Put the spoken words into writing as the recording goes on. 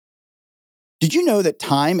Did you know that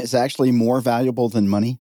time is actually more valuable than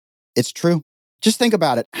money? It's true. Just think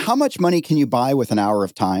about it. How much money can you buy with an hour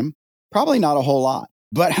of time? Probably not a whole lot.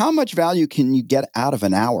 But how much value can you get out of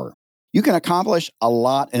an hour? You can accomplish a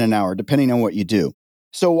lot in an hour, depending on what you do.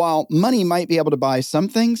 So while money might be able to buy some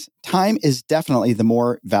things, time is definitely the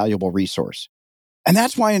more valuable resource. And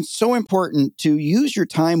that's why it's so important to use your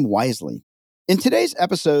time wisely. In today's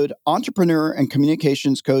episode, entrepreneur and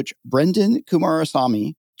communications coach Brenden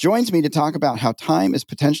Kumarasamy joins me to talk about how time is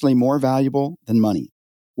potentially more valuable than money.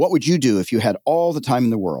 What would you do if you had all the time in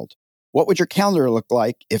the world? What would your calendar look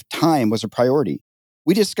like if time was a priority?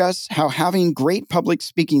 We discuss how having great public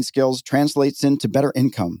speaking skills translates into better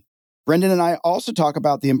income. Brenden and I also talk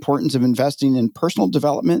about the importance of investing in personal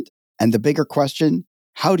development and the bigger question,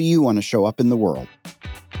 how do you want to show up in the world?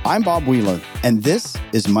 I'm Bob Wheeler, and this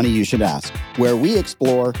is Money You Should Ask, where we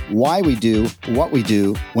explore why we do what we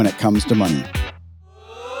do when it comes to money.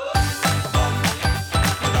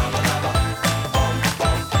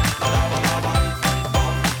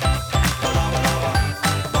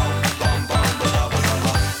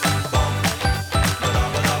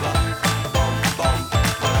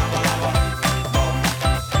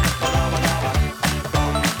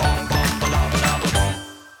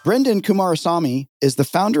 Brenden Kumarasamy is the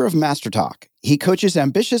founder of MasterTalk. He coaches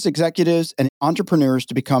ambitious executives and entrepreneurs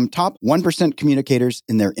to become top 1% communicators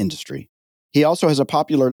in their industry. He also has a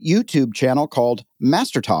popular YouTube channel called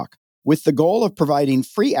MasterTalk, with the goal of providing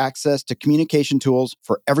free access to communication tools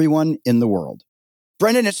for everyone in the world.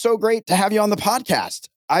 Brenden, it's so great to have you on the podcast.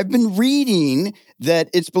 I've been reading that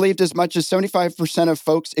it's believed as much as 75% of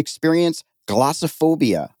folks experience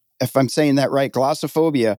glossophobia. If I'm saying that right,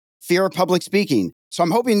 glossophobia, fear of public speaking. So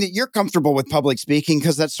I'm hoping that you're comfortable with public speaking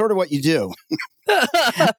because that's sort of what you do.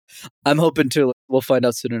 I'm hoping to. We'll find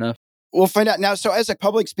out soon enough. We'll find out now. So as a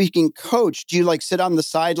public speaking coach, do you sit on the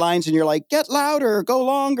sidelines and you're like, get louder, go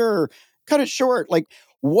longer, cut it short?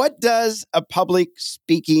 What does a public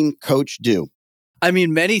speaking coach do? I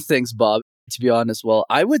mean, many things, Bob, to be honest. Well,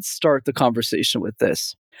 I would start the conversation with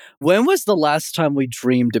this. When was the last time we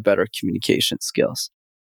dreamed about our communication skills?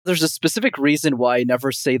 There's a specific reason why I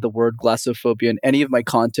never say the word glossophobia in any of my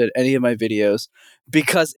content, any of my videos,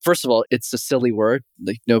 because first of all, it's a silly word.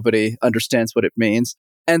 Nobody understands what it means.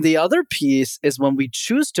 And the other piece is when we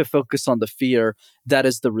choose to focus on the fear, that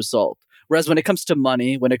is the result. Whereas when it comes to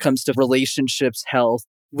money, when it comes to relationships, health,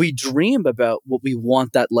 we dream about what we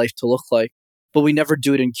want that life to look like, but we never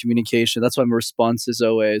do it in communication. That's why my response is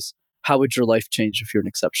always, how would your life change if you're an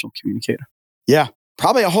exceptional communicator? Yeah.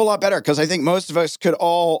 Probably a whole lot better because I think most of us could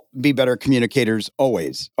all be better communicators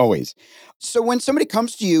always. So when somebody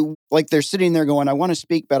comes to you, they're sitting there going, I want to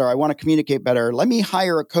speak better, I want to communicate better, let me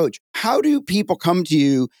hire a coach. How do people come to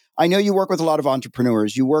you? I know you work with a lot of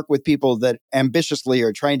entrepreneurs. You work with people that ambitiously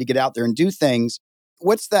are trying to get out there and do things.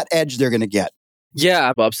 What's that edge they're going to get?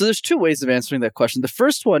 Yeah, Bob. So there's two ways of answering that question. The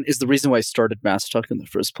first one is the reason why I started MasterTalk in the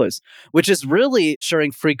first place, which is really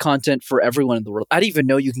sharing free content for everyone in the world. I didn't even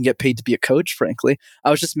know you can get paid to be a coach, frankly. I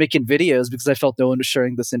was just making videos because I felt no one was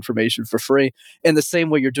sharing this information for free. In the same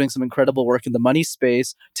way, you're doing some incredible work in the money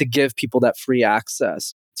space to give people that free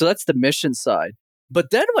access. So that's the mission side. But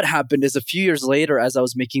then what happened is a few years later, as I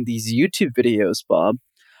was making these YouTube videos, Bob,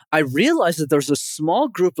 I realized that there's a small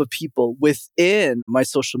group of people within my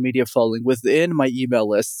social media following, within my email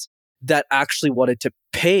lists, that actually wanted to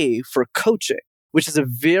pay for coaching, which is a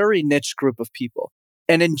very niche group of people.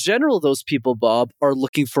 And in general, those people, Bob, are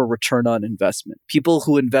looking for return on investment. People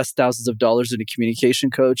who invest thousands of dollars in a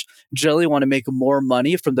communication coach generally want to make more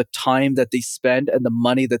money from the time that they spend and the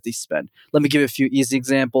money that they spend. Let me give you a few easy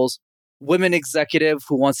examples. Women executive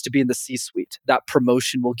who wants to be in the C-suite. That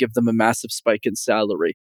promotion will give them a massive spike in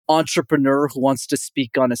salary. Entrepreneur who wants to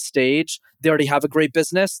speak on a stage. They already have a great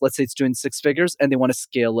business. Let's say it's doing 6 figures and they want to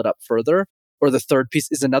scale it up further. Or the third piece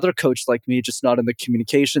is another coach like me, just not in the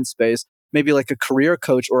communication space, maybe like a career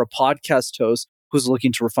coach or a podcast host who's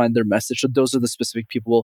looking to refine their message. So those are the specific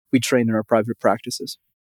people we train in our private practices.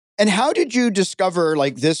 And how did you discover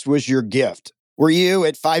this was your gift? Were you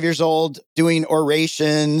at 5 years old doing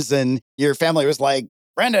orations and your family was like,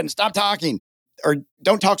 Brenden, stop talking or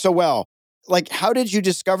don't talk so well? How did you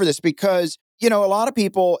discover this? Because, a lot of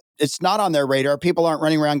people, it's not on their radar. People aren't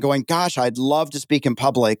running around going, gosh, I'd love to speak in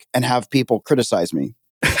public and have people criticize me.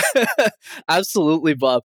 Absolutely,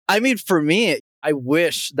 Bob. I mean, for me, I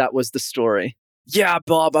wish that was the story. Yeah,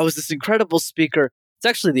 Bob, I was this incredible speaker. It's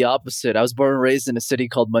actually the opposite. I was born and raised in a city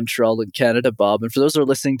called Montreal in Canada, Bob. And for those who are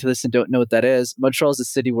listening to this and don't know what that is, Montreal is a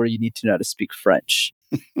city where you need to know how to speak French.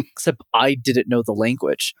 Except I didn't know the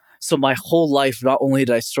language. So my whole life, not only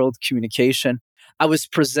did I struggle with communication, I was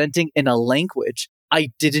presenting in a language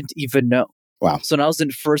I didn't even know. Wow. So when I was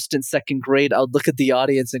in first and second grade, I would look at the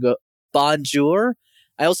audience and go, bonjour.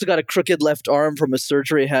 I also got a crooked left arm from a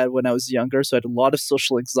surgery I had when I was younger. So I had a lot of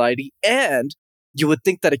social anxiety. And you would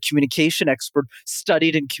think that a communication expert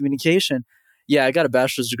studied in communication. Yeah, I got a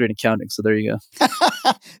bachelor's degree in accounting. So there you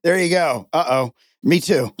go. There you go. Uh-oh. Me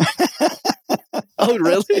too. Oh,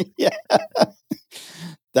 really? Yeah.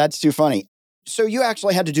 That's too funny. So you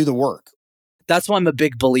actually had to do the work. That's why I'm a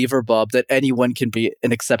big believer, Bob, that anyone can be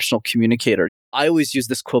an exceptional communicator. I always use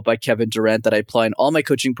this quote by Kevin Durant that I apply in all my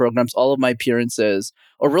coaching programs, all of my appearances,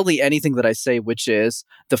 or really anything that I say, which is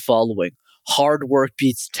the following. Hard work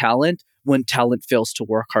beats talent when talent fails to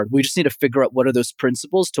work hard. We just need to figure out what are those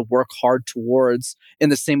principles to work hard towards, in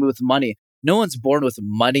the same way with money. No one's born with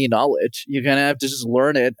money knowledge. You're going to have to just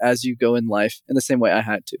learn it as you go in life, in the same way I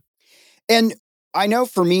had to. And I know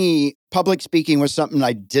for me, public speaking was something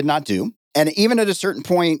I did not do. And even at a certain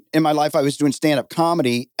point in my life, I was doing stand-up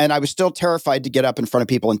comedy, and I was still terrified to get up in front of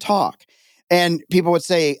people and talk. And people would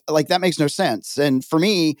say, like, that makes no sense. And for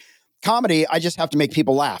me, comedy, I just have to make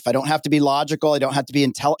people laugh. I don't have to be logical. I don't have to be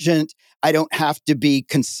intelligent. I don't have to be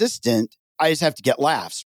consistent. I just have to get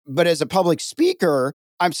laughs. But as a public speaker,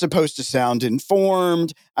 I'm supposed to sound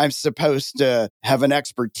informed. I'm supposed to have an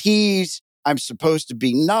expertise. I'm supposed to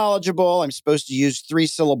be knowledgeable. I'm supposed to use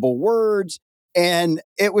 3-syllable words. And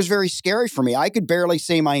it was very scary for me. I could barely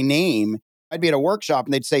say my name. I'd be at a workshop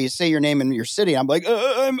and they'd say, you say your name and your city. I'm like,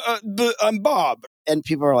 I'm Bob. And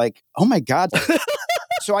people are like, oh my God.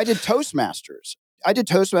 So I did Toastmasters. I did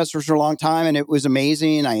Toastmasters for a long time and it was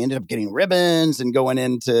amazing. I ended up getting ribbons and going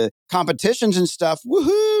into competitions and stuff.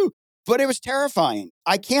 Woohoo! But it was terrifying.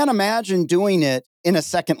 I can't imagine doing it in a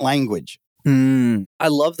second language. I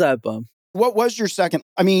love that, Bob. What was your second?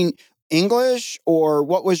 I mean, English, or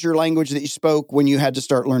what was your language that you spoke when you had to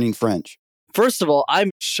start learning French? First of all, I'm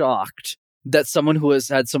shocked that someone who has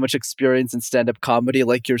had so much experience in stand-up comedy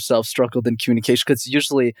like yourself struggled in communication, because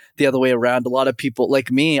usually the other way around. A lot of people,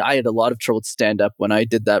 like me, I had a lot of trouble with stand-up when I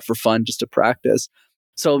did that for fun, just to practice.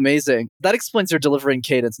 So amazing. That explains your delivering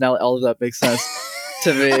cadence. Now all of that makes sense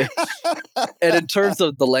to me. And in terms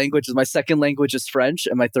of the languages, my second language is French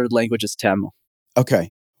and my third language is Tamil. Okay.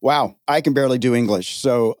 Wow. I can barely do English,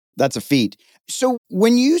 so that's a feat. So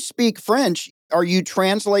when you speak French, are you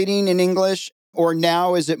translating in English, or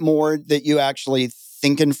now is it more that you actually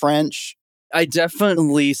think in French? I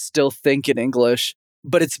definitely still think in English,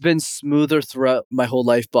 but it's been smoother throughout my whole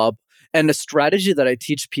life, Bob. And a strategy that I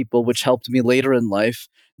teach people, which helped me later in life,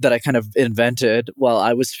 that I kind of invented while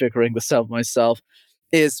I was figuring this out myself,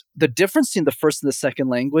 is the difference between the first and the second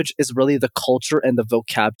language is really the culture and the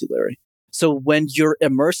vocabulary. So when you're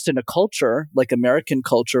immersed in a culture, like American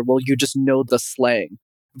culture, well, you just know the slang.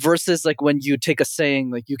 Versus like when you take a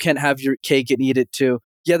saying, like you can't have your cake and eat it too.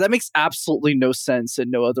 Yeah, that makes absolutely no sense in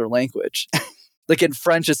no other language. Like in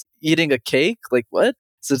French, it's eating a cake? Like what?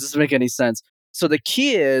 So it doesn't make any sense. So the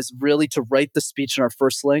key is really to write the speech in our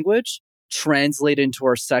first language, translate into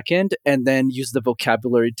our second, and then use the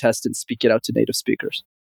vocabulary test and speak it out to native speakers.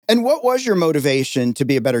 And what was your motivation to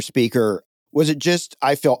be a better speaker? Was it just,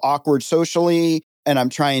 I feel awkward socially and I'm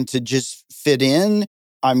trying to just fit in?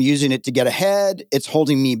 I'm using it to get ahead. It's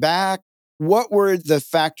holding me back. What were the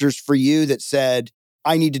factors for you that said,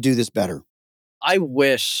 I need to do this better? I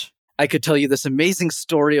wish I could tell you this amazing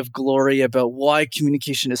story of glory about why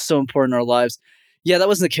communication is so important in our lives. Yeah, that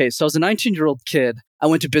wasn't the case. So I was a 19-year-old kid. I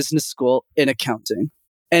went to business school in accounting.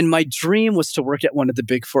 And my dream was to work at one of the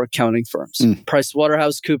big four accounting firms.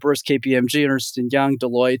 PricewaterhouseCoopers, KPMG, Ernst & Young,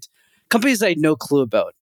 Deloitte. Companies I had no clue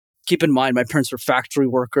about. Keep in mind, my parents were factory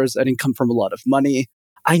workers. I didn't come from a lot of money.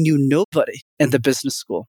 I knew nobody in the business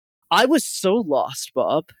school. I was so lost,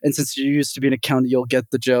 Bob, and since you used to be an accountant, you'll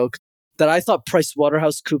get the joke, that I thought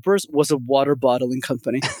PricewaterhouseCoopers was a water bottling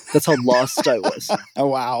company. That's how lost I was. Oh,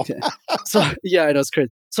 wow. Okay. So, yeah, I know, it's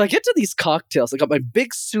crazy. So I get to these cocktails. I got my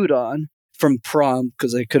big suit on from prom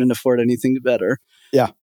because I couldn't afford anything better. Yeah.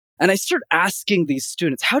 And I start asking these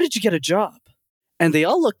students, how did you get a job? And they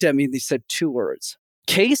all looked at me and they said 2 words,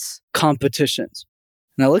 case competitions.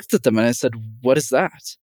 And I looked at them and I said, what is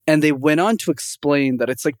that? And they went on to explain that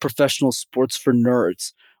it's like professional sports for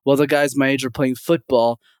nerds. While the guys my age are playing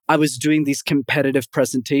football, I was doing these competitive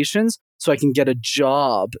presentations so I can get a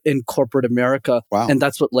job in corporate America. Wow. And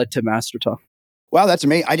that's what led to Master Talk. Wow, that's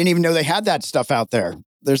amazing. I didn't even know they had that stuff out there.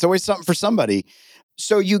 There's always something for somebody.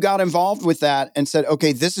 So you got involved with that and said,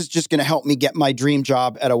 okay, this is just going to help me get my dream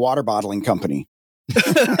job at a water bottling company.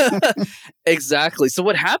 Exactly. So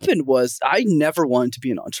what happened was I never wanted to be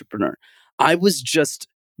an entrepreneur. I was just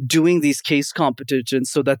doing these case competitions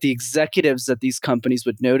so that the executives at these companies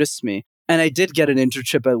would notice me. And I did get an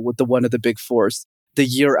internship with one of the big fours. the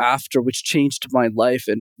year after, which changed my life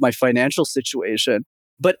and my financial situation.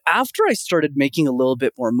 But after I started making a little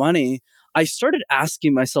bit more money, I started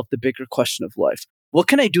asking myself the bigger question of life. What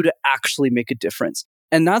can I do to actually make a difference?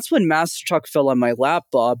 And that's when Master Talk fell on my lap,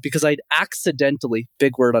 Bob, because I'd accidentally,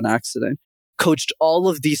 big word on accident, coached all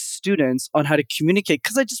of these students on how to communicate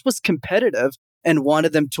because I just was competitive and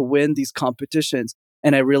wanted them to win these competitions.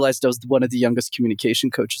 And I realized I was one of the youngest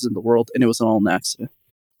communication coaches in the world, and it was all an accident.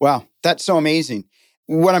 Wow, that's so amazing.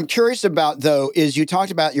 What I'm curious about, though, is you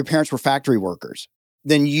talked about your parents were factory workers.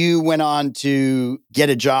 Then you went on to get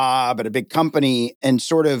a job at a big company and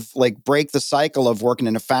sort of like break the cycle of working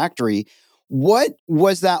in a factory. What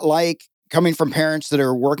was that like coming from parents that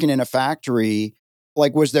are working in a factory?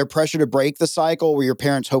 Like, was there pressure to break the cycle? Were your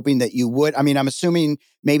parents hoping that you would? I mean, I'm assuming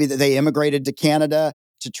maybe that they immigrated to Canada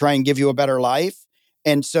to try and give you a better life.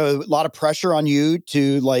 And so a lot of pressure on you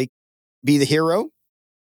to like be the hero.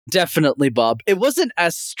 Definitely, Bob. It wasn't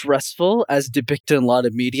as stressful as depicted in a lot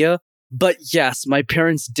of media. But yes, my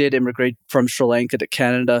parents did immigrate from Sri Lanka to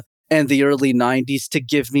Canada in the early 90s to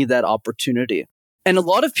give me that opportunity. And a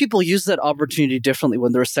lot of people use that opportunity differently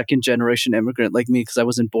when they're a second generation immigrant like me, because I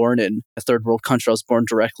wasn't born in a third world country. I was born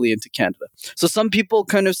directly into Canada. So some people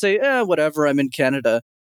kind of say, whatever, I'm in Canada.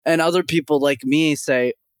 And other people like me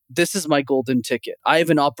say, this is my golden ticket. I have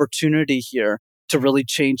an opportunity here to really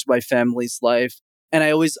change my family's life. And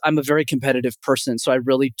I'm a very competitive person. So I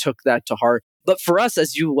really took that to heart. But for us,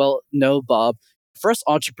 as you well know, Bob, for us,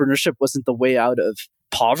 entrepreneurship wasn't the way out of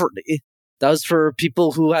poverty. That was for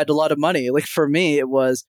people who had a lot of money. Like for me, it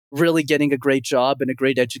was really getting a great job and a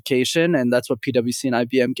great education. And that's what PwC and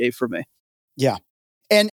IBM gave for me. Yeah.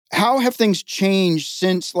 And how have things changed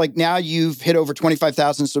since like now you've hit over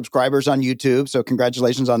 25,000 subscribers on YouTube? So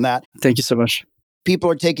congratulations on that. Thank you so much.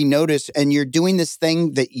 People are taking notice and you're doing this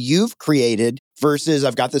thing that you've created versus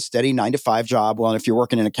I've got this steady 9 to 5 job. Well, if you're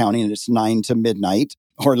working in accounting and it's 9 to midnight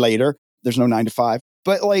or later, there's no 9 to 5.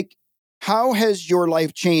 But like, how has your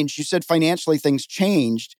life changed? You said financially things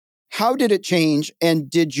changed. How did it change? And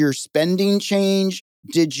did your spending change?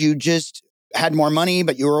 Did you just had more money,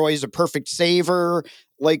 but you were always a perfect saver?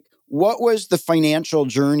 Like, what was the financial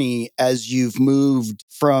journey as you've moved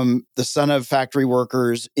from the son of factory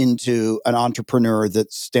workers into an entrepreneur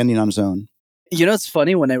that's standing on his own? You know, it's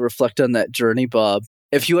funny when I reflect on that journey, Bob.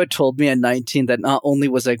 If you had told me at 19 that not only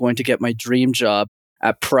was I going to get my dream job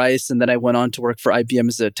at Price, and then I went on to work for IBM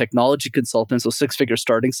as a technology consultant, so 6-figure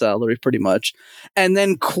starting salary pretty much, and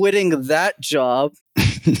then quitting that job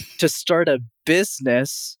to start a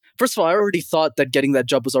business. First of all, I already thought that getting that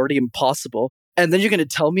job was already impossible. And then you're going to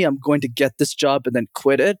tell me I'm going to get this job and then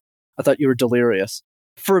quit it? I thought you were delirious.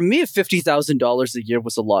 For me, $50,000 a year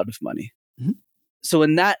was a lot of money. Mm-hmm. So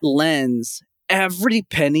in that lens, every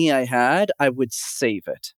penny I had, I would save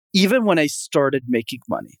it. Even when I started making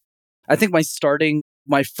money. I think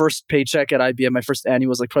my first paycheck at IBM, my first annual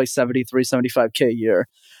was like probably 73, 75K a year.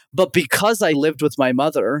 But because I lived with my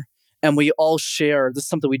mother and we all share, this is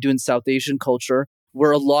something we do in South Asian culture,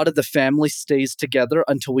 where a lot of the family stays together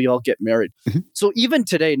until we all get married. Mm-hmm. So even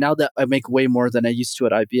today, now that I make way more than I used to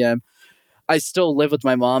at IBM, I still live with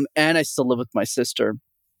my mom and I still live with my sister.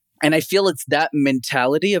 And I feel it's that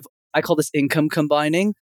mentality of, I call this income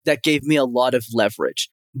combining, that gave me a lot of leverage.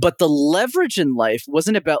 But the leverage in life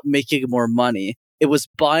wasn't about making more money. It was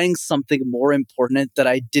buying something more important that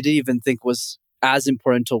I didn't even think was as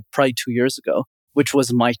important until probably 2 years ago, which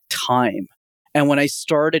was my time. And when I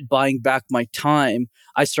started buying back my time,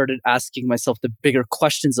 I started asking myself the bigger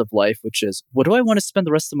questions of life, which is, what do I want to spend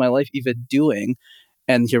the rest of my life even doing?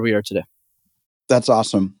 And here we are today. That's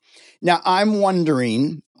awesome. Now, I'm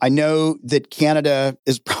wondering, I know that Canada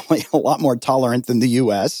is probably a lot more tolerant than the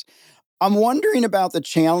US. I'm wondering about the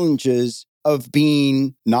challenges of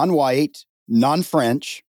being non-white,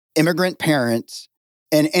 non-French, immigrant parents,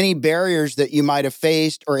 and any barriers that you might have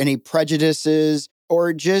faced or any prejudices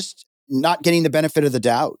or just not getting the benefit of the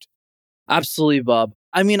doubt. Absolutely, Bob.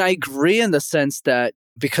 I mean, I agree in the sense that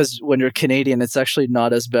because when you're Canadian, it's actually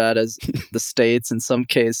not as bad as the States in some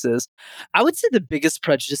cases. I would say the biggest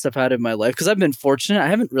prejudice I've had in my life, because I've been fortunate, I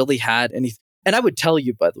haven't really had any. And I would tell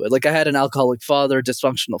you, by the way, like I had an alcoholic father,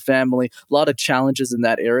 dysfunctional family, a lot of challenges in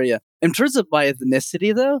that area. In terms of my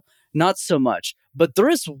ethnicity, though, not so much. But there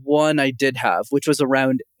is one I did have, which was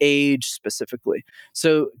around age specifically.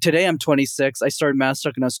 So today I'm 26. I started Master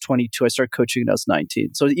Talk when I was 22. I started coaching when I was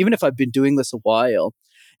 19. So even if I've been doing this a while,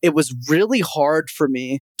 it was really hard for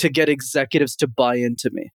me to get executives to buy into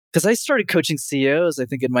me. Because I started coaching CEOs, I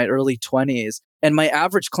think, in my early 20s. And my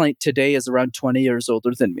average client today is around 20 years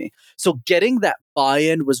older than me. So getting that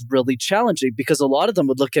buy-in was really challenging because a lot of them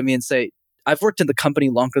would look at me and say, I've worked in the company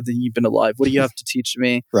longer than you've been alive. What do you have to teach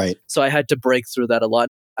me? Right. So I had to break through that a lot.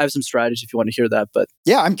 I have some strategy if you want to hear that. But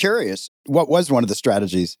yeah, I'm curious. What was one of the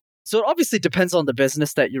strategies? So it obviously depends on the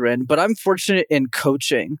business that you're in, but I'm fortunate in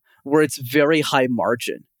coaching where it's very high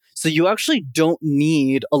margin. So you actually don't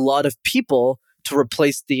need a lot of people to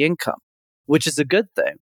replace the income, which is a good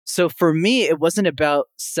thing. So for me, it wasn't about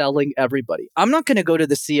selling everybody. I'm not going to go to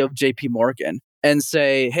the CEO of JP Morgan and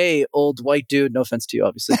say, hey, old white dude, no offense to you,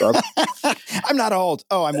 obviously, Bob. I'm not old.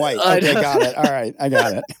 Oh, I'm white. Okay, got it. All right, I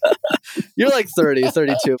got it. You're like 30,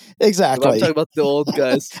 32. Exactly. I'm talking about the old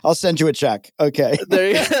guys. I'll send you a check. Okay. There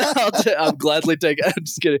you go. I'll gladly take it. I'm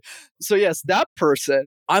just kidding. So yes, that person,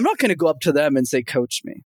 I'm not going to go up to them and say, coach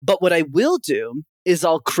me. But what I will do is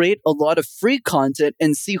I'll create a lot of free content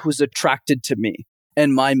and see who's attracted to me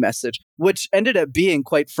and my message, which ended up being,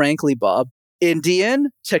 quite frankly, Bob, Indian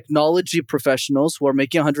technology professionals who are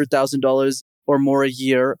making $100,000 or more a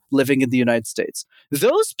year living in the United States.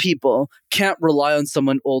 Those people can't rely on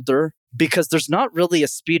someone older because there's not really a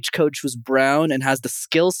speech coach who's brown and has the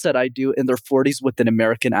skill set I do in their 40s with an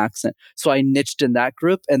American accent. So I niched in that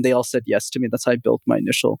group and they all said yes to me. That's how I built my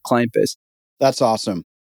initial client base. That's awesome.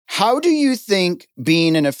 How do you think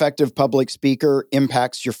being an effective public speaker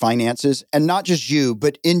impacts your finances? And not just you,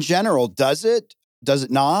 but in general, does it? Does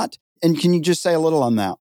it not? And can you just say a little on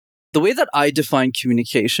that? The way that I define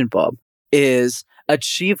communication, Bob, is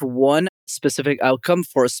achieve one specific outcome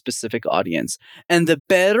for a specific audience. And the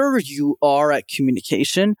better you are at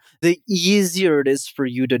communication, the easier it is for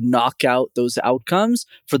you to knock out those outcomes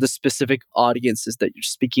for the specific audiences that you're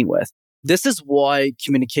speaking with. This is why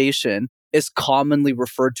communication is commonly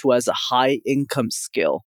referred to as a high income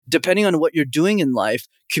skill. Depending on what you're doing in life,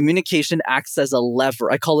 communication acts as a lever.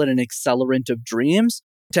 I call it an accelerant of dreams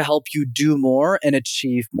to help you do more and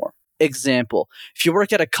achieve more. Example, if you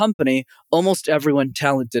work at a company, almost everyone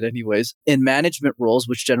talented anyways, in management roles,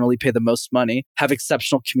 which generally pay the most money, have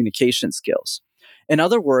exceptional communication skills. In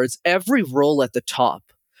other words, every role at the top,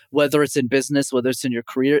 whether it's in business, whether it's in your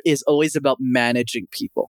career, is always about managing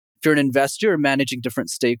people. If you're an investor, you're managing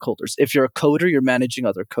different stakeholders. If you're a coder, you're managing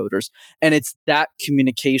other coders. And it's that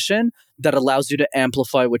communication that allows you to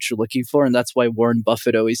amplify what you're looking for. And that's why Warren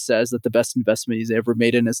Buffett always says that the best investment he's ever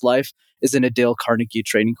made in his life is in a Dale Carnegie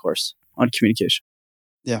training course on communication.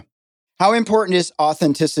 Yeah. How important is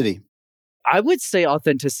authenticity? I would say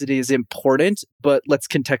authenticity is important, but let's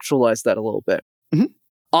contextualize that a little bit. Mm-hmm.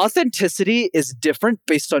 Authenticity is different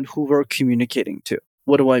based on who we're communicating to.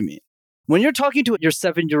 What do I mean? When you're talking to your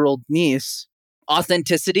 7-year-old niece,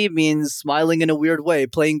 authenticity means smiling in a weird way,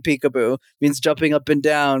 playing peekaboo, means jumping up and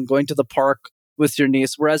down, going to the park with your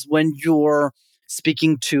niece. Whereas when you're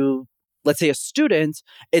speaking to, let's say, a student,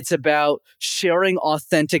 it's about sharing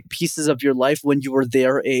authentic pieces of your life when you were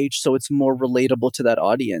their age, so it's more relatable to that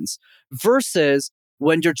audience. Versus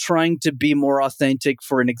when you're trying to be more authentic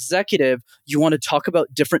for an executive, you want to talk about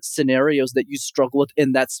different scenarios that you struggle with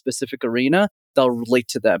in that specific arena that'll relate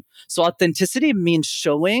to them. So authenticity means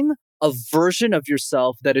showing a version of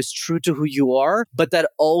yourself that is true to who you are, but that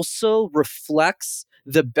also reflects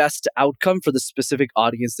the best outcome for the specific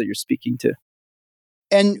audience that you're speaking to.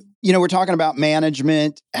 And, we're talking about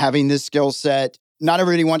management, having this skill set. Not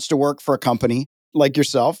everybody wants to work for a company like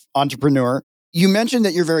yourself, entrepreneur. You mentioned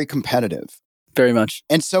that you're very competitive. Very much.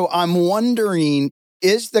 And so I'm wondering,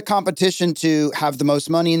 is the competition to have the most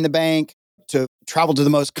money in the bank, to travel to the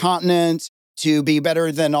most continents, to be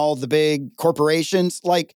better than all the big corporations?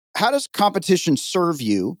 Like, how does competition serve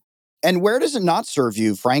you? And where does it not serve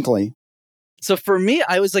you, frankly? So for me,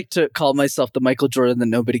 I always like to call myself the Michael Jordan that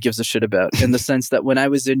nobody gives a shit about, in the sense that when I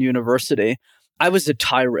was in university, I was a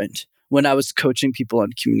tyrant when I was coaching people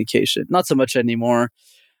on communication. Not so much anymore.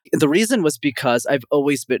 The reason was because I've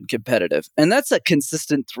always been competitive. And that's a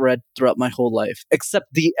consistent thread throughout my whole life, except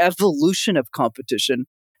the evolution of competition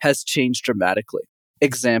has changed dramatically.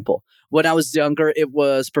 Example, when I was younger, it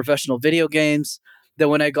was professional video games. Then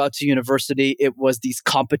when I got to university, it was these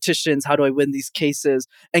competitions. How do I win these cases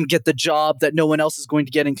and get the job that no one else is going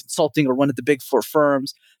to get in consulting or one of the big 4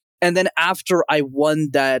 firms? And then after I won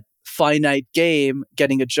that finite game,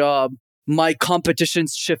 getting a job, my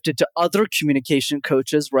competitions shifted to other communication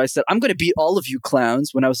coaches where I said, I'm going to beat all of you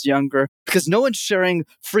clowns when I was younger because no one's sharing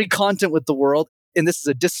free content with the world. And this is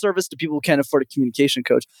a disservice to people who can't afford a communication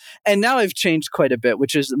coach. And now I've changed quite a bit,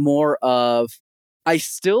 which is more of, I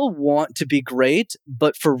still want to be great,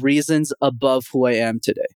 but for reasons above who I am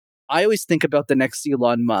today. I always think about the next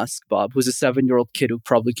Elon Musk, Bob, who's a 7-year-old kid who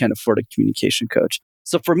probably can't afford a communication coach.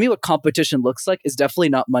 So for me, what competition looks like is definitely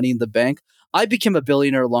not money in the bank. I became a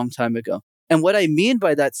billionaire a long time ago. And what I mean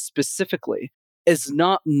by that specifically is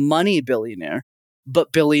not money billionaire.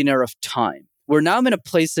 but billionaire of time. Where now I'm in a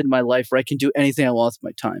place in my life where I can do anything I want with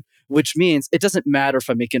my time, which means it doesn't matter if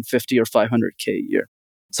I'm making 50 or 500K a year.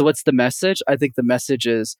 So what's the message? I think the message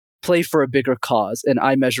is play for a bigger cause, and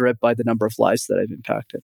I measure it by the number of lives that I've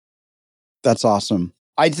impacted. That's awesome.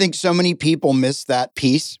 I think so many people miss that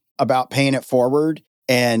piece about paying it forward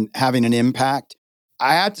and having an impact.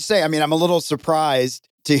 I have to say, I'm a little surprised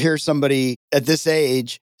to hear somebody at this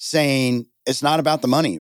age saying it's not about the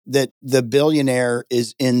money, that the billionaire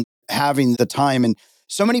is in having the time. And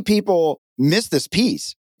so many people miss this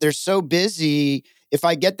piece. They're so busy. If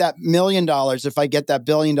I get that $1 million, if I get that $1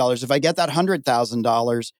 billion, if I get that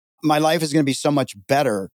 $100,000, my life is going to be so much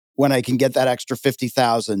better when I can get that extra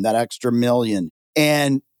 50,000, that extra million.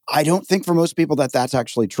 And I don't think for most people that that's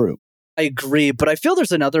actually true. I agree, but I feel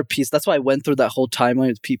there's another piece. That's why I went through that whole timeline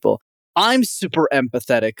with people. I'm super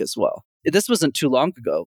empathetic as well. This wasn't too long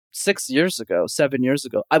ago, 6 years ago, 7 years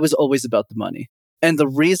ago. I was always about the money. And the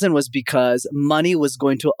reason was because money was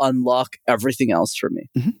going to unlock everything else for me.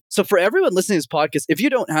 Mm-hmm. So for everyone listening to this podcast, if you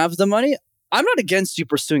don't have the money, I'm not against you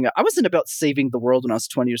pursuing it. I wasn't about saving the world when I was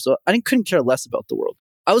 20 years old. I couldn't care less about the world.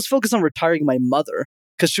 I was focused on retiring my mother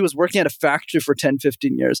because she was working at a factory for 10,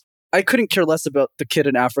 15 years. I couldn't care less about the kid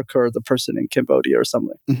in Africa or the person in Cambodia or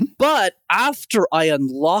something. Mm-hmm. But after I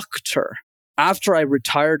unlocked her, after I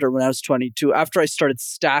retired her when I was 22, after I started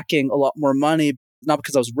stacking a lot more money, not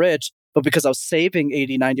because I was rich, but because I was saving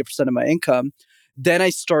 80, 90% of my income, then I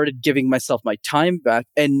started giving myself my time back.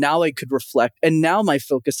 And now I could reflect. And now my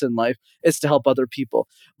focus in life is to help other people.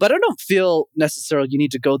 But I don't feel necessarily you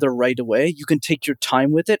need to go there right away. You can take your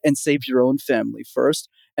time with it and save your own family first.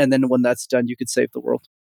 And then when that's done, you could save the world.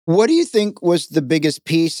 What do you think was the biggest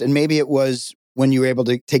piece? And maybe it was when you were able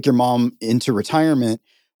to take your mom into retirement.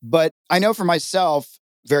 But I know for myself,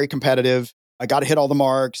 very competitive. I got to hit all the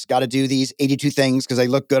marks, got to do these 82 things because they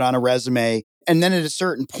look good on a resume. And then at a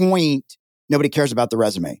certain point, nobody cares about the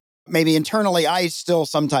resume. Maybe internally, I still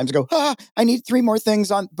sometimes go, I need 3 more things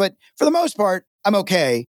on. But for the most part, I'm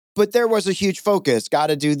okay. But there was a huge focus, got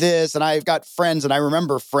to do this. And I've got friends, and I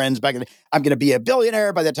remember friends back in I'm going to be a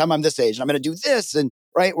billionaire by the time I'm this age. And I'm going to do this. And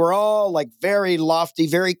right, we're all like very lofty,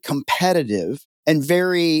 very competitive, and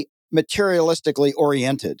very materialistically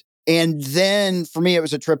oriented. And then for me, it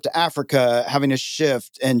was a trip to Africa, having a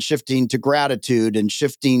shift and shifting to gratitude and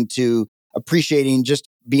shifting to appreciating just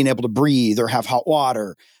being able to breathe or have hot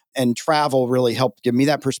water. And travel really helped give me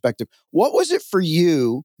that perspective. What was it for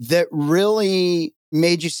you that really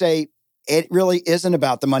made you say, it really isn't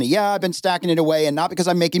about the money? Yeah, I've been stacking it away, and not because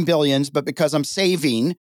I'm making billions, but because I'm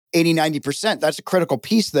saving 80, 90%. That's a critical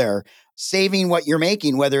piece there. Saving what you're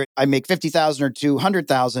making, whether I make 50,000 or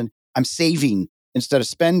 200,000, I'm saving instead of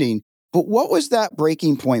spending. But what was that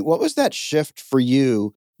breaking point? What was that shift for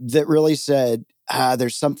you that really said,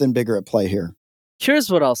 there's something bigger at play here?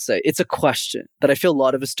 Here's what I'll say. It's a question that I feel a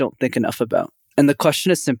lot of us don't think enough about. And the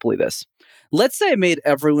question is simply this. Let's say I made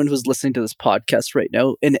everyone who's listening to this podcast right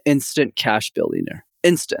now an instant cash billionaire.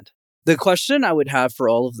 Instant. The question I would have for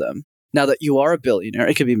all of them, now that you are a billionaire,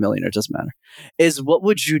 it could be a millionaire, it doesn't matter, is what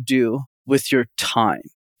would you do with your time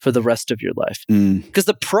for the rest of your life? Because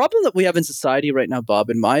the problem that we have in society right now, Bob,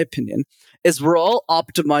 in my opinion, is we're all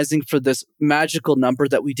optimizing for this magical number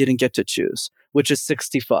that we didn't get to choose, which is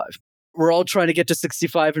 65. We're all trying to get to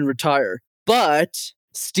 65 and retire. But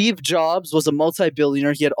Steve Jobs was a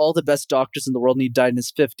multi-billionaire. He had all the best doctors in the world, and he died in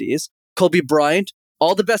his 50s. Kobe Bryant,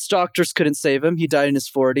 all the best doctors couldn't save him. He died in his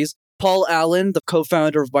 40s. Paul Allen, the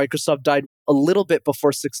co-founder of Microsoft, died a little bit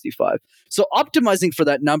before 65. So optimizing for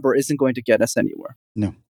that number isn't going to get us anywhere.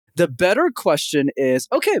 No. The better question is,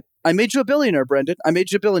 okay, I made you a billionaire, Brenden. I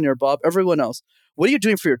made you a billionaire, Bob. Everyone else, what are you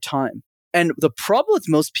doing for your time? And the problem with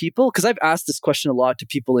most people, because I've asked this question a lot to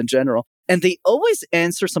people in general, and they always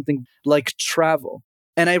answer something like travel.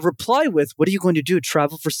 And I reply with, what are you going to do?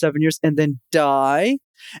 Travel for 7 years and then die?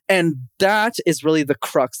 And that is really the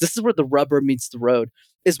crux. This is where the rubber meets the road,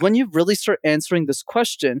 is when you really start answering this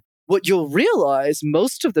question, what you'll realize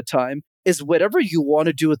most of the time is whatever you want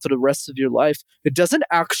to do with the rest of your life, it doesn't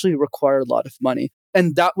actually require a lot of money.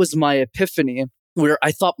 And that was my epiphany, where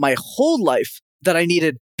I thought my whole life that I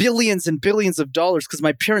needed billions and billions of dollars because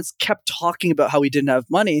my parents kept talking about how we didn't have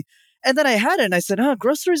money. And then I had it and I said,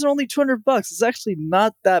 groceries are only $200. It's actually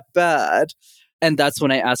not that bad. And that's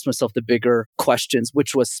when I asked myself the bigger questions,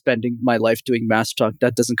 which was spending my life doing Mass Talk.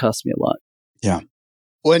 That doesn't cost me a lot. Yeah.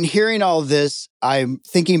 When hearing all this, I'm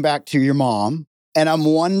thinking back to your mom, and I'm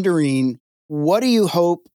wondering, what do you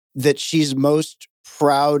hope that she's most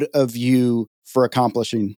proud of you for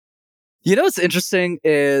accomplishing? You know what's interesting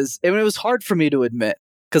is, and it was hard for me to admit,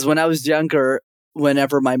 because when I was younger,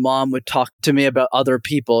 whenever my mom would talk to me about other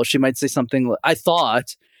people, she might say something I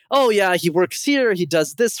thought, oh yeah, he works here, he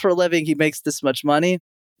does this for a living, he makes this much money.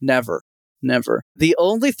 Never, never. The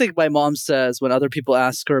only thing my mom says when other people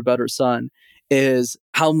ask her about her son is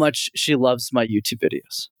how much she loves my YouTube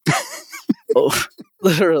videos. Oh,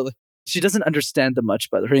 literally. She doesn't understand them much,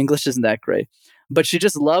 but her English isn't that great. But she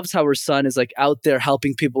just loves how her son is like out there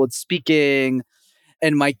helping people with speaking,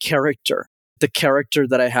 and my character, the character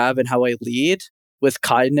that I have and how I lead with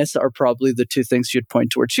kindness are probably the two things she'd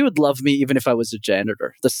point towards. She would love me even if I was a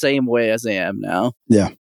janitor, the same way as I am now. Yeah.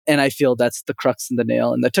 And I feel that's the crux and the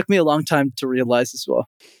nail. And that took me a long time to realize as well.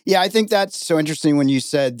 Yeah, I think that's so interesting when you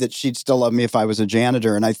said that she'd still love me if I was a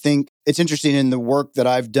janitor. And I think it's interesting in the work that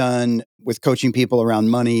I've done with coaching people around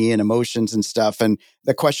money and emotions and stuff. And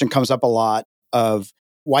the question comes up a lot of,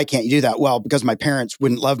 why can't you do that? Well, because my parents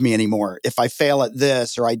wouldn't love me anymore. If I fail at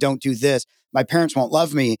this or I don't do this, my parents won't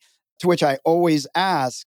love me. To which I always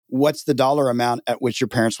ask, what's the dollar amount at which your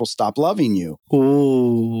parents will stop loving you?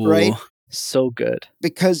 Ooh, right? So good.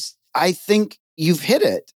 Because I think you've hit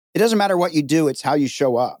it. It doesn't matter what you do, it's how you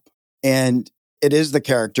show up. And it is the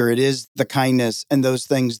character, it is the kindness, and those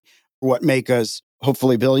things what make us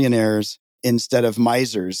hopefully billionaires instead of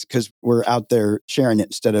misers, because we're out there sharing it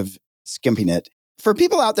instead of skimping it. For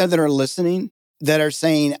people out there that are listening, that are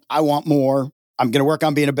saying, I want more, I'm going to work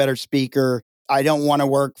on being a better speaker, I don't want to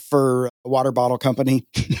work for a water bottle company.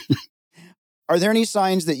 Are there any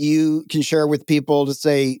signs that you can share with people to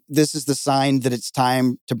say, this is the sign that it's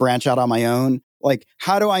time to branch out on my own? Like,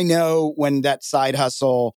 how do I know when that side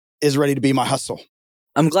hustle is ready to be my hustle?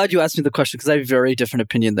 I'm glad you asked me the question because I have a very different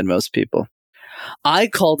opinion than most people. I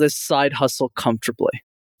call this side hustle comfortably.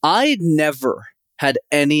 I never had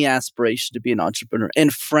any aspiration to be an entrepreneur.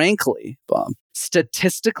 And frankly, Bob,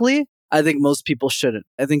 statistically, I think most people shouldn't.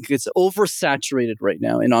 I think it's oversaturated right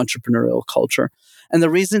now in entrepreneurial culture. And the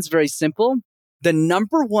reason's very simple. The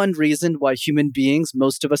number one reason why human beings,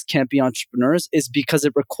 most of us can't be entrepreneurs is because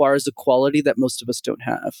it requires a quality that most of us don't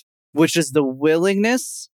have, which is the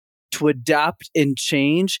willingness to adapt and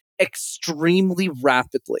change extremely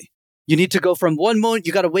rapidly. You need to go from one moment,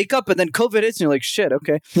 you got to wake up and then COVID hits and you're like, shit,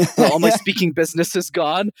 okay, well, all my speaking business is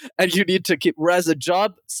gone and you need to keep, whereas a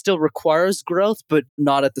job still requires growth, but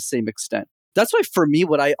not at the same extent. That's why for me,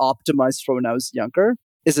 what I optimized for when I was younger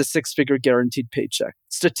is a 6-figure guaranteed paycheck.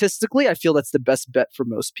 Statistically, I feel that's the best bet for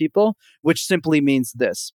most people, which simply means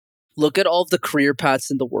this. Look at all of the career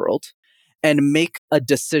paths in the world and make a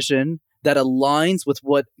decision that aligns with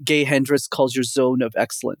what Gay Hendricks calls your zone of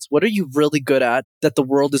excellence. What are you really good at that the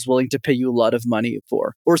world is willing to pay you a lot of money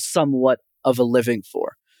for or somewhat of a living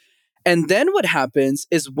for? And then what happens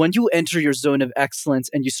is when you enter your zone of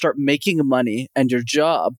excellence and you start making money and your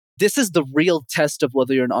job, this is the real test of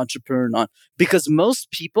whether you're an entrepreneur or not. Because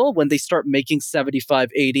most people, when they start making 75,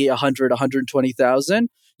 80, 100, 120,000,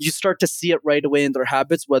 you start to see it right away in their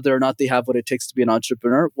habits, whether or not they have what it takes to be an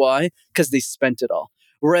entrepreneur. Why? Because they spent it all.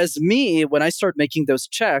 Whereas me, when I started making those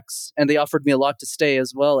checks and they offered me a lot to stay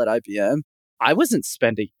as well at IBM, I wasn't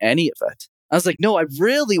spending any of it. I was like, no, I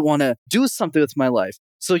really want to do something with my life.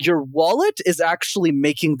 So your wallet is actually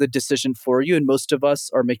making the decision for you. And most of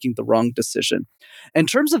us are making the wrong decision. In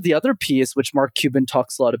terms of the other piece, which Mark Cuban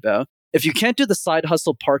talks a lot about, if you can't do the side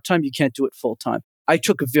hustle part-time, you can't do it full-time. I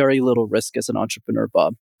took very little risk as an entrepreneur,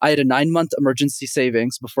 Bob. I had a 9-month emergency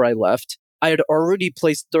savings before I left. I had already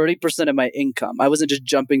placed 30% of my income. I wasn't just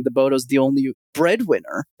jumping the boat. I was the only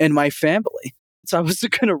breadwinner in my family. So I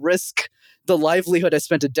wasn't going to risk the livelihood I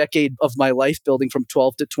spent a decade of my life building from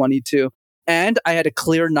 12 to 22. And I had a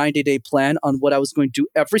clear 90-day plan on what I was going to do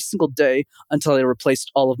every single day until I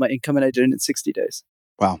replaced all of my income, and I did it in 60 days.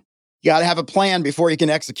 Wow. You got to have a plan before you can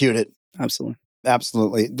execute it. Absolutely.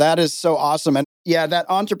 Absolutely. That is so awesome. And yeah, that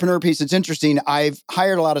entrepreneur piece, it's interesting. I've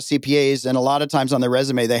hired a lot of CPAs, and a lot of times on their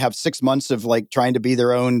resume, they have 6 months of like trying to be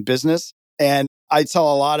their own business. And I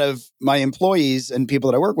tell a lot of my employees and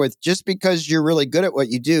people that I work with, just because you're really good at what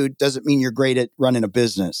you do doesn't mean you're great at running a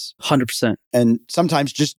business. 100%. And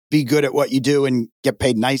sometimes just be good at what you do and get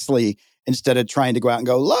paid nicely instead of trying to go out and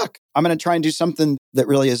go, look, I'm going to try and do something that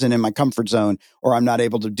really isn't in my comfort zone, or I'm not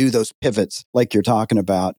able to do those pivots like you're talking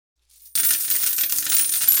about.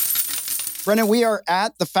 Brenden, we are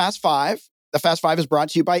at the Fast Five. The Fast Five is brought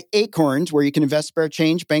to you by Acorns, where you can invest spare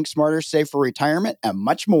change, bank smarter, save for retirement, and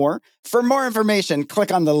much more. For more information,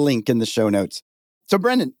 click on the link in the show notes. So,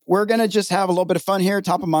 Brenden, we're going to just have a little bit of fun here,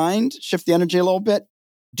 top of mind, shift the energy a little bit.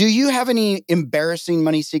 Do you have any embarrassing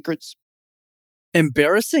money secrets?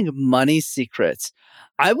 Embarrassing money secrets.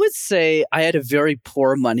 I would say I had a very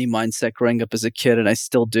poor money mindset growing up as a kid, and I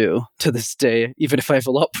still do to this day, even if I have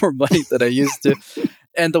a lot more money than I used to.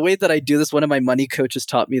 And the way that I do this, one of my money coaches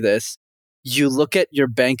taught me this. You look at your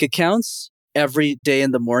bank accounts every day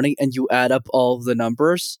in the morning and you add up all of the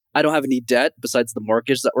numbers. I don't have any debt besides the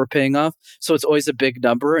mortgage that we're paying off. So it's always a big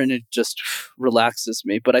number and it just relaxes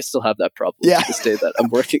me. But I still have that problem to this day that I'm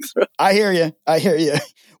working through. I hear you. I hear you.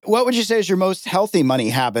 What would you say is your most healthy money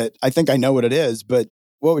habit? I think I know what it is, but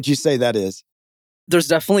what would you say that is? There's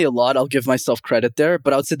definitely a lot. I'll give myself credit there,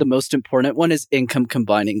 but I would say the most important one is income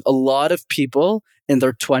combining. A lot of people in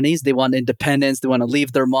their 20s, they want independence. They want to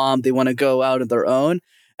leave their mom. They want to go out on their own.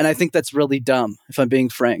 And I think that's really dumb, if I'm being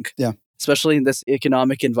frank. Yeah. Especially in this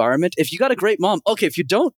economic environment. If you got a great mom, okay, if you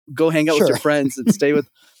don't, go hang out with your friends and stay with.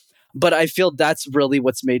 But I feel that's really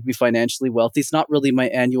what's made me financially wealthy. It's not really my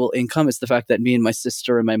annual income. It's the fact that me and my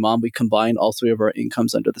sister and my mom, we combine all three of our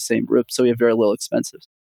incomes under the same roof. So we have very little expenses.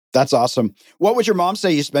 That's awesome. What would your mom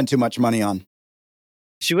say you spend too much money on?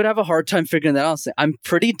 She would have a hard time figuring that out. I'm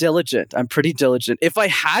pretty diligent. If I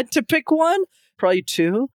had to pick one, probably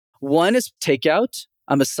two. One is takeout.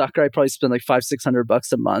 I'm a sucker. I probably spend like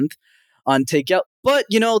 $500-600 a month on takeout. But,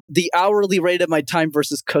 the hourly rate of my time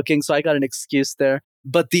versus cooking. So I got an excuse there.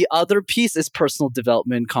 But the other piece is personal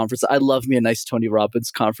development conference. I love me a nice Tony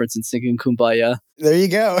Robbins conference and singing Kumbaya. There you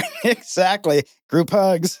go. Exactly. Group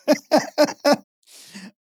hugs.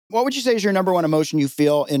 What would you say is your number one emotion you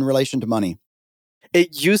feel in relation to money?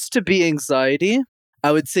 It used to be anxiety.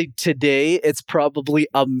 I would say today it's probably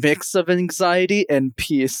a mix of anxiety and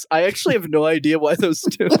peace. I actually have no idea why those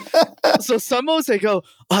two. So some moments I go,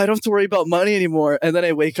 I don't have to worry about money anymore. And then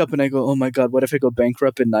I wake up and I go, oh my God, what if I go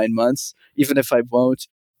bankrupt in 9 months? Even if I won't.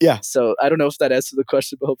 Yeah. So I don't know if that answers the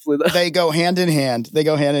question, but hopefully that. They go hand in hand.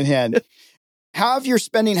 How have your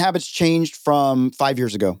spending habits changed from 5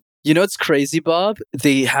 years ago? It's crazy, Bob.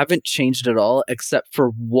 They haven't changed at all, except for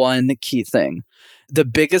one key thing. The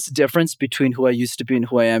biggest difference between who I used to be and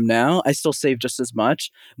who I am now, I still save just as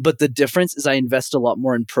much. But the difference is I invest a lot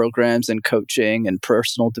more in programs and coaching and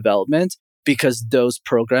personal development because those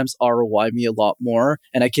programs ROI me a lot more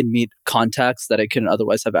and I can meet contacts that I couldn't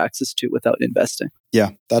otherwise have access to without investing.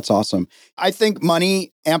 Yeah, that's awesome. I think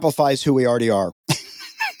money amplifies who we already are.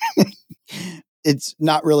 It's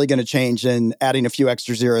not really going to change, and adding a few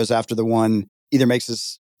extra zeros after the one either makes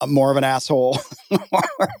us more of an asshole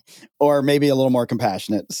or maybe a little more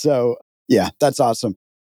compassionate. So yeah, that's awesome.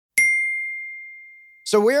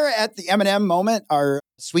 So we're at the M&M moment, our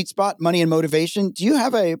sweet spot, money and motivation. Do you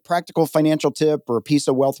have a practical financial tip or a piece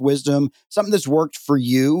of wealth wisdom, something that's worked for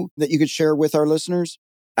you that you could share with our listeners?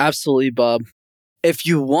 Absolutely, Bob. If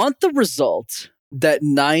you want the result that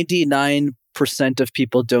 99% of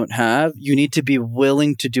people don't have, you need to be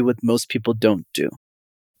willing to do what most people don't do.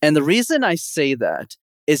 And the reason I say that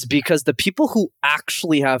is because the people who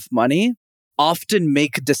actually have money often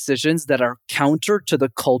make decisions that are counter to the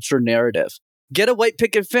culture narrative. Get a white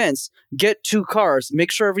picket fence, get 2 cars,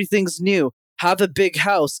 make sure everything's new, have a big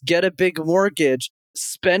house, get a big mortgage,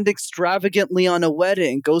 spend extravagantly on a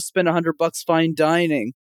wedding, go spend $100 fine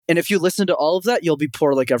dining. And if you listen to all of that, you'll be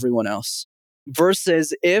poor like everyone else.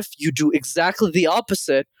 Versus if you do exactly the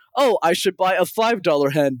opposite, oh, I should buy a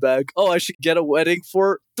 $5 handbag. Oh, I should get a wedding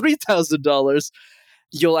for $3,000.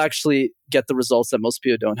 You'll actually get the results that most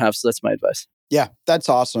people don't have. So that's my advice. Yeah, that's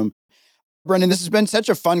awesome. Brenden, this has been such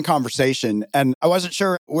a fun conversation. And I wasn't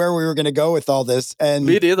sure where we were going to go with all this. And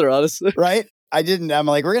me neither, honestly. Right? I'm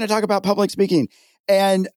like, we're going to talk about public speaking.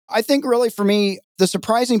 And I think really for me, the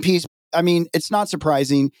surprising piece, it's not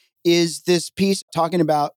surprising, is this piece talking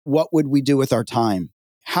about what would we do with our time?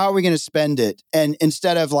 How are we going to spend it? And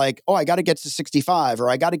instead of like, oh, I got to get to 65 or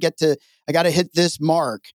I got to hit this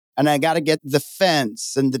mark and I got to get the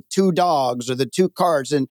fence and the 2 dogs or the 2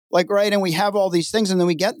 cars and right. And we have all these things and then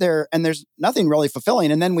we get there and there's nothing really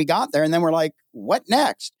fulfilling. And then we got there and then we're like, what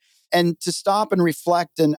next? And to stop and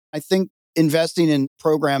reflect. And I think investing in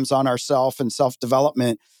programs on ourselves and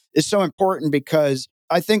self-development is so important because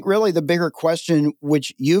I think really the bigger question,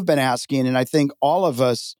 which you've been asking, and I think all of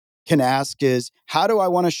us can ask is, how do I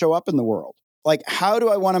want to show up in the world? Like, how do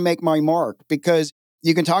I want to make my mark? Because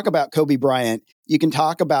you can talk about Kobe Bryant, you can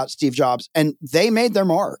talk about Steve Jobs, and they made their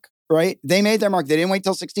mark, right? They made their mark. They didn't wait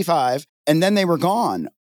till 65, and then they were gone,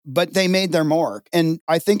 but they made their mark. And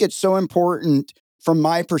I think it's so important from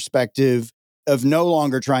my perspective of no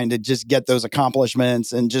longer trying to just get those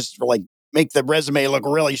accomplishments and just like make the resume look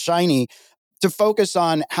really shiny, to focus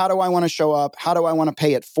on how do I want to show up? How do I want to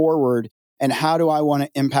pay it forward? And how do I want to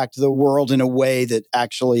impact the world in a way that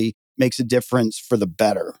actually makes a difference for the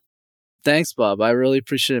better? Thanks, Bob. I really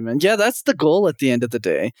appreciate it, man. Yeah, that's the goal at the end of the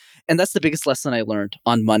day. And that's the biggest lesson I learned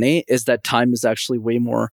on money is that time is actually way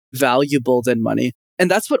more valuable than money.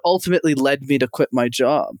 And that's what ultimately led me to quit my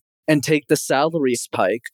job. and take the salary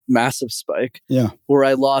spike, massive spike, Yeah. where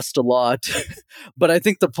I lost a lot. But I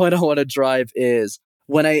think the point I want to drive is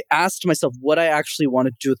when I asked myself what I actually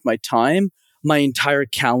wanted to do with my time, my entire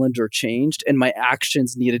calendar changed and my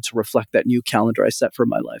actions needed to reflect that new calendar I set for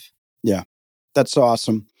my life. Yeah. That's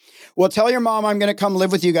awesome. Well, tell your mom I'm going to come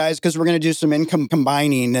live with you guys because we're going to do some income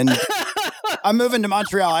combining. And I'm moving to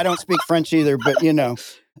Montreal. I don't speak French either, but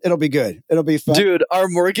it'll be good. It'll be fun. Dude, our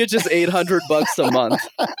mortgage is $800 a month.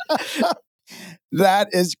 That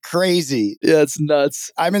is crazy. Yeah, it's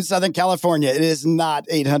nuts. I'm in Southern California. It is not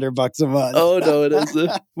 $800 a month. Oh, no, it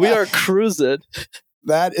isn't. We are cruising.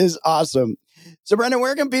 That is awesome. So, Brenden,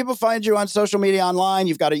 where can people find you on social media online?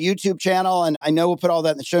 You've got a YouTube channel, and I know we'll put all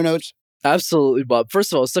that in the show notes. Absolutely, Bob.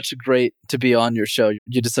 First of all, it's such a great to be on your show.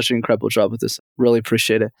 You did such an incredible job with this. Really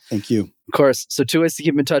appreciate it. Thank you. Of course. So 2 ways to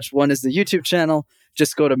keep in touch. One is the YouTube channel.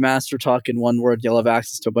 Just go to Master Talk in one word. You'll have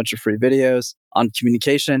access to a bunch of free videos on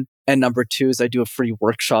communication. And number 2 is I do a free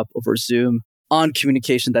workshop over Zoom on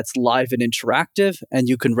communication that's live and interactive. And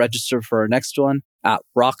you can register for our next one at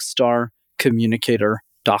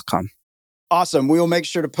rockstarcommunicator.com. Awesome. We will make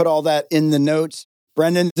sure to put all that in the notes.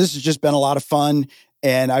 Brenden, this has just been a lot of fun.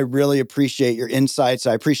 And I really appreciate your insights.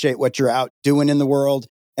 I appreciate what you're out doing in the world.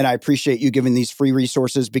 And I appreciate you giving these free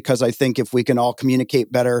resources because I think if we can all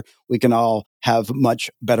communicate better, we can all have much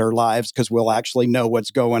better lives because we'll actually know what's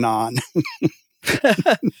going on.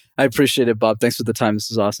 I appreciate it, Bob. Thanks for the time. This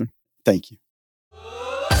is awesome. Thank you.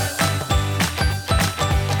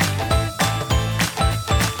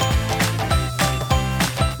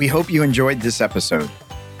 We hope you enjoyed this episode.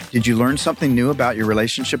 Did you learn something new about your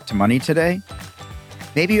relationship to money today?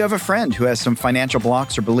 Maybe you have a friend who has some financial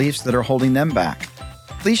blocks or beliefs that are holding them back.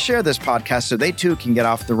 Please share this podcast so they too can get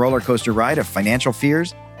off the roller coaster ride of financial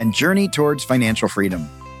fears and journey towards financial freedom.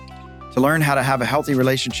 To learn how to have a healthy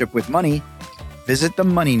relationship with money, visit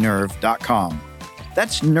themoneynerve.com.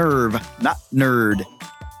 That's nerve, not nerd.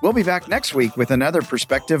 We'll be back next week with another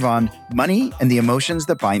perspective on money and the emotions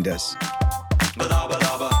that bind us.